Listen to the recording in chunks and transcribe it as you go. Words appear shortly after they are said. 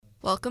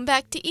Welcome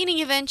back to Eating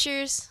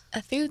Adventures.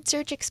 A food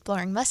search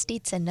exploring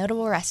must-eats and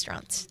notable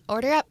restaurants.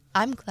 Order up.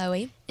 I'm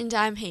Chloe. And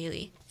I'm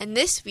Hayley. And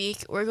this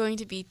week, we're going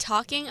to be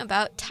talking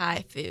about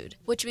Thai food,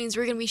 which means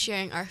we're going to be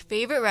sharing our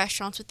favorite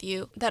restaurants with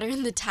you that are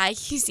in the Thai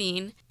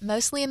cuisine.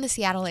 Mostly in the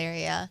Seattle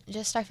area.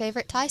 Just our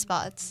favorite Thai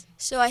spots.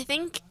 So I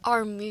think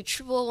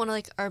one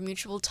of our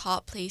mutual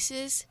top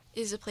places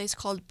is a place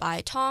called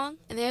Bai Tong,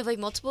 and they have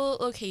multiple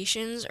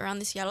locations around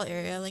the Seattle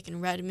area, in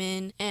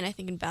Redmond and I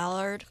think in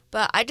Ballard.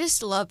 But I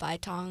just love Bai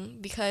Tong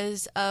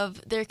because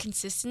of their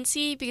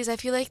consistency, because I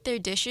feel like their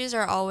dishes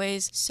are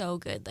always so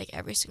good,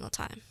 every single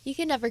time. You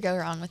can never go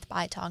wrong with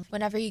Bai Tong.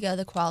 Whenever you go,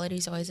 the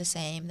quality's always the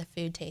same. The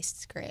food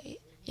tastes great.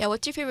 Yeah,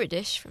 what's your favorite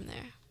dish from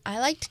there? I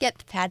like to get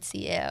the pad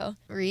see ew.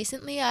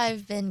 Recently,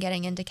 I've been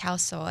getting into khao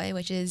soi,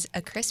 which is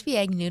a crispy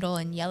egg noodle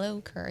and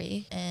yellow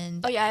curry.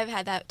 And oh yeah, I've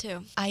had that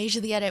too. I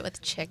usually get it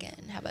with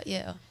chicken. How about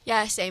you?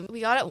 Yeah, same.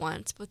 We got it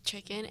once with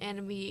chicken,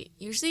 and we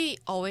usually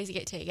always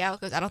get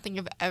takeout because I don't think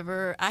I've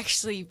ever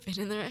actually been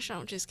in the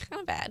restaurant, which is kind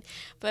of bad.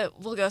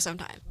 But we'll go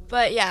sometime.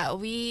 But yeah,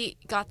 we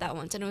got that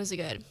once, and it was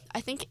good.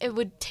 I think it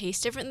would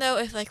taste different though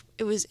if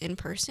it was in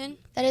person.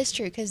 That is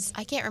true, because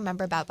I can't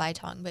remember about Bai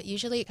Tong, but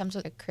usually it comes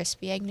with a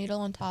crispy egg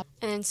noodle on top.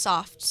 And then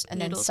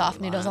soft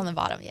noodles on the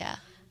bottom, yeah.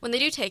 When they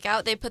do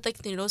takeout, they put the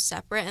noodles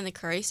separate and the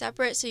curry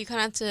separate, so you kind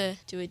of have to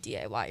do a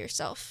DIY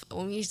yourself.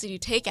 When we usually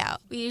do takeout,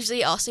 we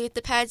usually also get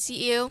the pad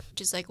see ew,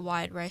 which is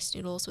wide rice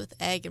noodles with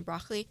egg and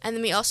broccoli. And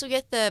then we also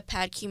get the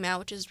pad kee mao,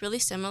 which is really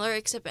similar,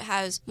 except it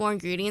has more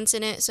ingredients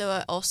in it. So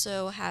it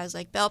also has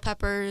bell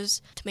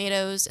peppers,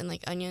 tomatoes, and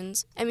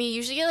onions. And we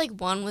usually get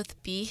one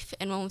with beef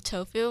and one with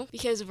tofu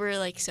because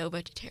we're so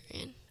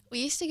vegetarian. We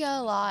used to go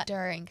a lot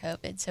during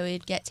COVID, so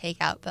we'd get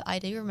takeout, but I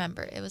do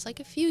remember it was a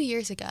few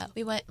years ago.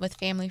 We went with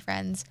family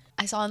friends.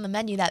 I saw on the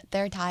menu that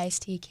their Thai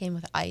iced tea came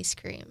with ice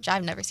cream, which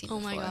I've never seen before.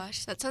 Oh my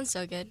gosh, that sounds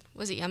so good.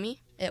 Was it yummy?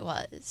 It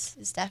was.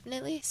 It's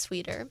definitely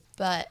sweeter,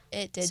 but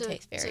it did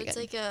taste very good. So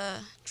it's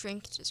a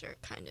drink dessert,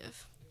 kind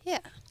of. Yeah.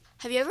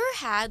 Have you ever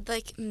had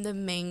the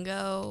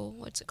mango,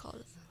 what's it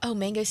called? Oh,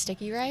 mango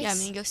sticky rice? Yeah,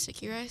 mango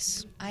sticky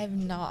rice. I've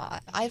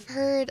not. I've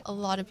heard a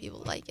lot of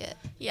people like it.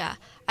 Yeah.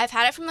 I've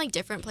had it from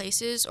different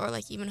places or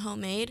even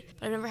homemade,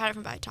 but I've never had it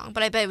from Bai Tong.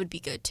 But I bet it would be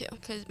good too,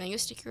 because mango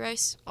sticky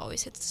rice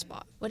always hits the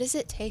spot. What does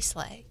it taste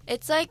like?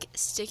 It's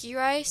sticky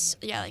rice.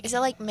 Yeah, Is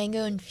it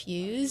mango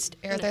infused,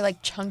 or are there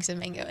chunks of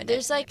mango in it?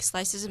 There's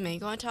slices of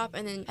mango on top,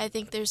 and then I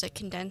think there's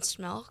condensed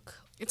milk.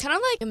 It's kind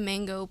of like a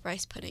mango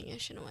rice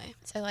pudding-ish in a way.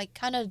 So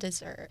kind of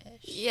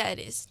dessert-ish. Yeah, it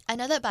is. I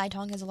know that Bai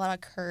Tong has a lot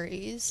of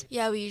curries.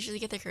 Yeah, we usually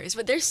get the curries,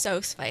 but they're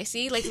so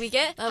spicy. We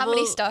get how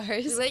many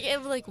stars? We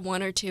get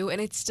 1 or 2, and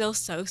it's still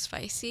so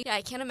spicy. Yeah,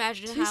 I can't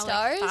imagine 2 how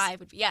stars? 5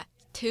 would be. Yeah.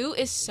 2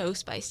 is so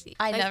spicy.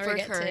 I never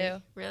get curry.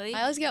 2. Really?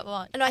 I always get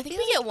 1. No, I think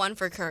we get 1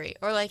 for curry,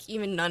 or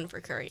even none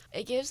for curry.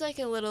 It gives a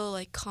little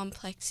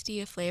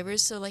complexity of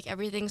flavors, so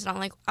everything's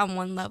not on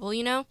one level,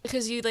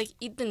 Because you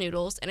eat the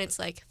noodles and it's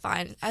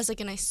fine. It has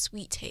a nice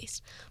sweet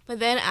taste. But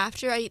then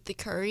after I eat the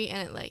curry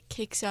and it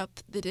kicks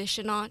up the dish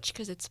a notch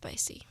because it's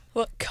spicy.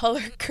 What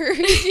color curry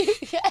do you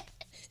get?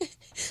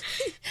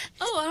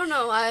 Oh, I don't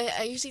know.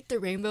 I usually eat the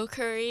rainbow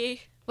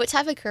curry. What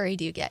type of curry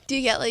do you get? Do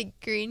you get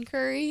green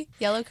curry?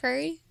 Yellow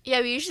curry?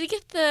 Yeah, we usually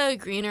get the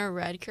green or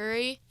red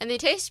curry, and they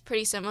taste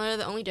pretty similar.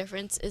 The only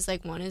difference is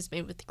one is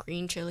made with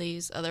green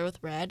chilies, other with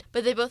red.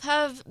 But they both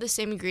have the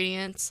same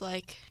ingredients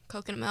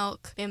coconut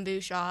milk,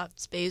 bamboo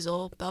shoots,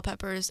 basil, bell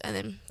peppers, and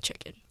then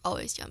chicken.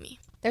 Always yummy.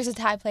 There's a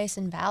Thai place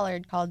in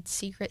Ballard called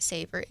Secret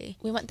Savory.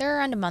 We went there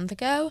around a month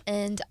ago,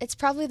 and it's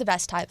probably the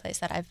best Thai place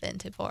that I've been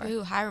to before.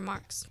 Ooh, high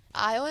remarks.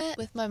 I went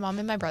with my mom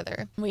and my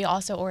brother. We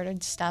also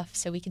ordered stuff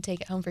so we could take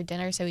it home for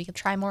dinner so we could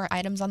try more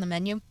items on the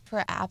menu.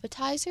 For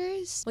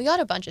appetizers, we got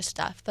a bunch of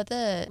stuff, but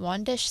the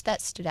one dish that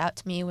stood out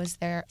to me was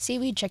their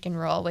seaweed chicken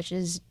roll, which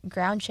is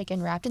ground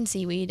chicken wrapped in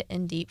seaweed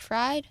and deep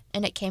fried,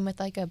 and it came with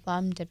a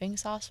plum dipping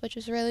sauce, which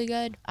was really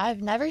good.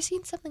 I've never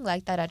seen something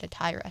like that at a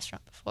Thai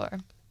restaurant before.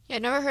 Yeah,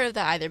 I've never heard of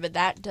that either, but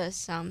that does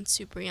sound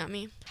super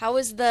yummy. How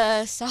was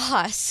the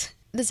sauce?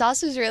 The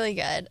sauce was really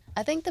good.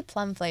 I think the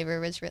plum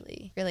flavor was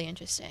really, really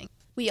interesting.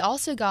 We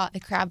also got the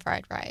crab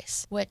fried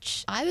rice,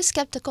 which I was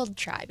skeptical to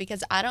try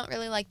because I don't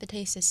really like the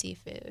taste of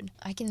seafood.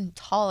 I can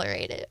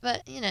tolerate it,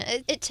 but,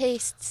 it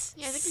tastes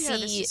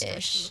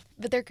sea-ish.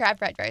 But their crab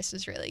fried rice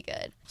was really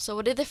good. So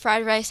what did the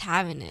fried rice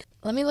have in it?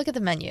 Let me look at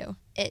the menu.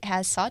 It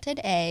has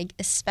sauteed egg,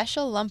 a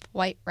special lump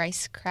white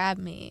rice crab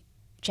meat,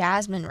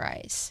 jasmine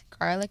rice,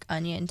 garlic,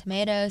 onion,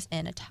 tomatoes,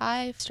 and a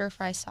Thai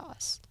stir-fry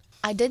sauce.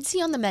 I did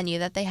see on the menu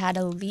that they had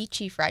a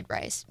lychee fried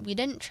rice. We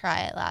didn't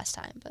try it last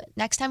time, but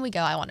next time we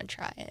go, I want to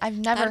try it. I've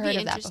never heard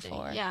of that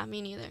before. Yeah,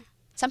 me neither.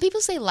 Some people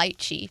say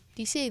lychee.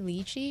 Do you say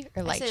lychee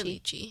or lychee? I say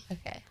lychee.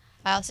 Okay.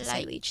 I also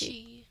say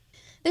lychee.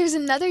 There's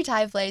another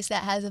Thai place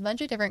that has a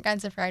bunch of different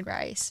kinds of fried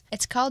rice.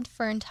 It's called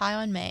Fern Thai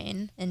on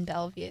Main in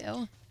Bellevue.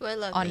 Ooh, I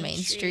love on Main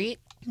Street.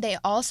 They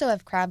also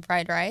have crab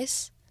fried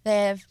rice.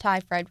 They have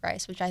Thai fried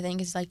rice, which I think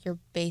is your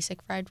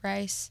basic fried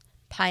rice,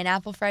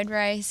 pineapple fried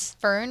rice,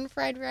 fern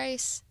fried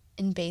rice,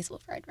 and basil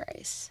fried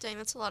rice. Dang,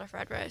 that's a lot of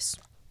fried rice.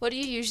 What do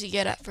you usually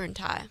get at Fern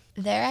Thai?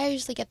 There, I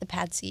usually get the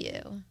pad see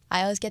ew.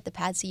 I always get the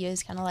pad see ew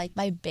as kind of like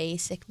my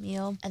basic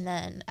meal. And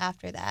then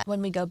after that,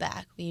 when we go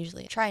back, we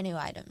usually try new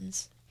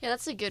items. Yeah,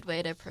 that's a good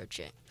way to approach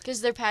it. Because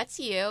their pad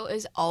see ew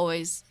is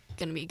always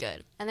going to be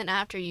good. And then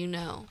after, you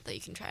know that you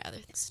can try other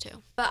things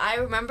too. But I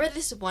remember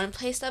this one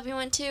place that we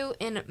went to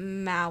in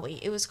Maui.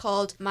 It was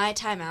called Mai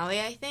Tai Maui,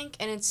 I think.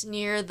 And it's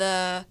near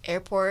the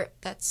airport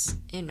that's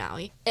in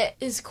Maui. It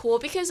is cool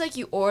because like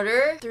you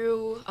order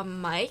through a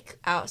mic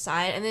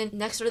outside. And then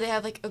next door they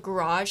have like a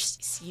garage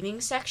seating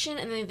section.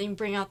 And then they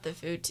bring out the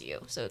food to you.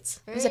 So it's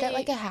very Was it at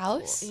like a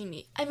house? cool.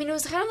 I mean, it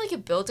was kind of like a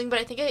building. But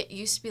I think it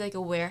used to be like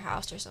a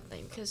warehouse or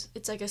something. Because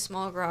it's like a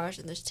small garage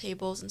and there's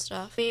tables and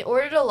stuff. We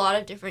ordered a lot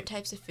of different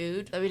types of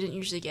food that we didn't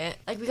usually get.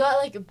 Like we got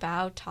like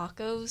bao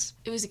tacos.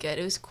 It was good.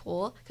 It was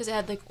cool because it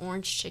had like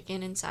orange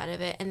chicken inside of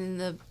it, and then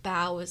the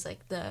bao was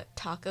like the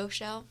taco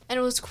shell. And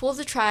it was cool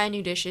to try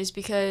new dishes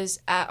because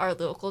at our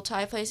local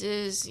Thai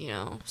places, you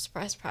know,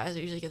 surprise, surprise,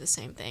 we usually get the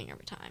same thing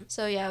every time.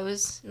 So yeah, it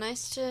was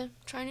nice to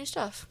try new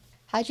stuff.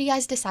 How'd you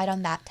guys decide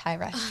on that Thai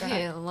restaurant?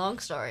 Okay, long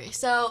story.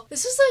 So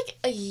this was like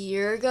a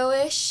year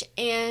ago-ish,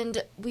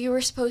 and we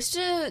were supposed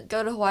to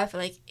go to Hawaii for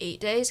like 8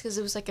 days because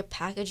it was like a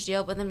package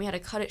deal, but then we had to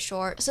cut it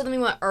short. So then we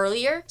went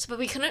earlier, but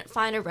we couldn't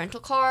find a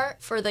rental car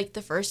for like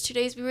the first 2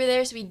 days we were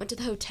there, so we went to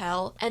the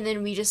hotel, and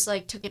then we just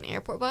like took an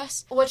airport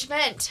bus, which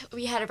meant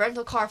we had a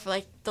rental car for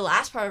like the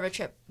last part of our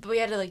trip, but we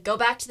had to like go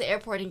back to the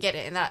airport and get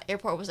it, and that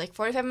airport was like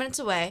 45 minutes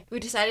away. We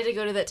decided to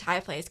go to that Thai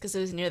place because it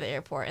was near the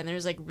airport, and there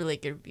was like really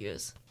good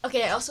reviews.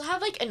 Okay, I also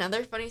have like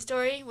another funny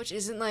story, which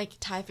isn't like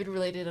Thai food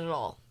related at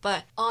all.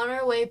 But on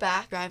our way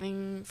back,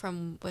 driving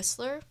from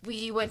Whistler,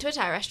 we went to a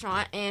Thai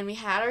restaurant and we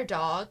had our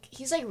dog.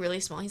 He's like really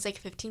small. He's like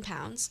 15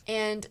 pounds.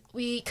 And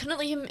we couldn't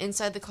leave him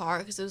inside the car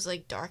because it was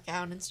like dark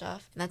out and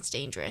stuff. And that's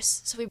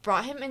dangerous. So we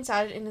brought him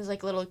inside in his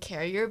like little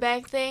carrier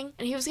bag thing.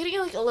 And he was getting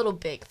like a little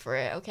big for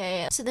it,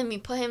 okay? So then we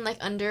put him like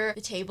under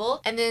the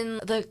table. And then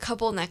the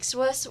couple next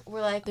to us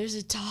were like, there's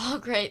a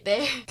dog right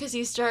there. Because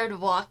he started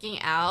walking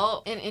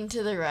out and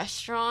into the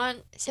restaurant.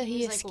 So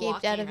he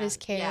escaped out of his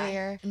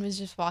carrier and was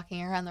just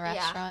walking around the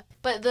restaurant. Yeah.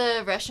 But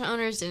the restaurant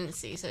owners didn't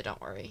see, so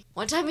don't worry.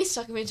 One time he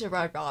stuck me into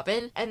Red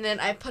Robin, and then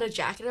I put a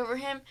jacket over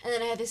him, and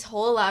then I had this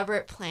whole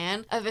elaborate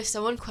plan of if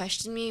someone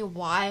questioned me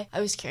why I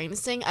was carrying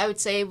this thing, I would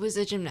say it was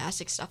a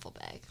gymnastics duffel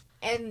bag.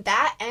 And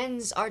that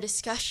ends our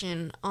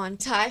discussion on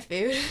Thai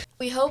food.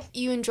 We hope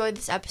you enjoyed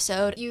this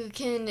episode. You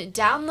can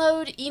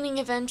download Eating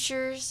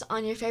Adventures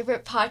on your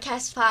favorite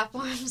podcast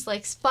platforms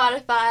like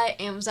Spotify,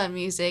 Amazon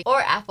Music,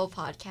 or Apple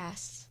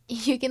Podcasts.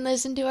 You can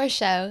listen to our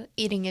show,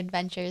 Eating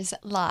Adventures,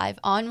 live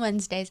on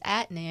Wednesdays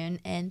at noon.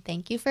 And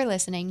thank you for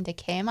listening to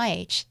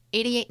KMIH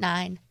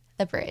 88.9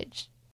 The Bridge.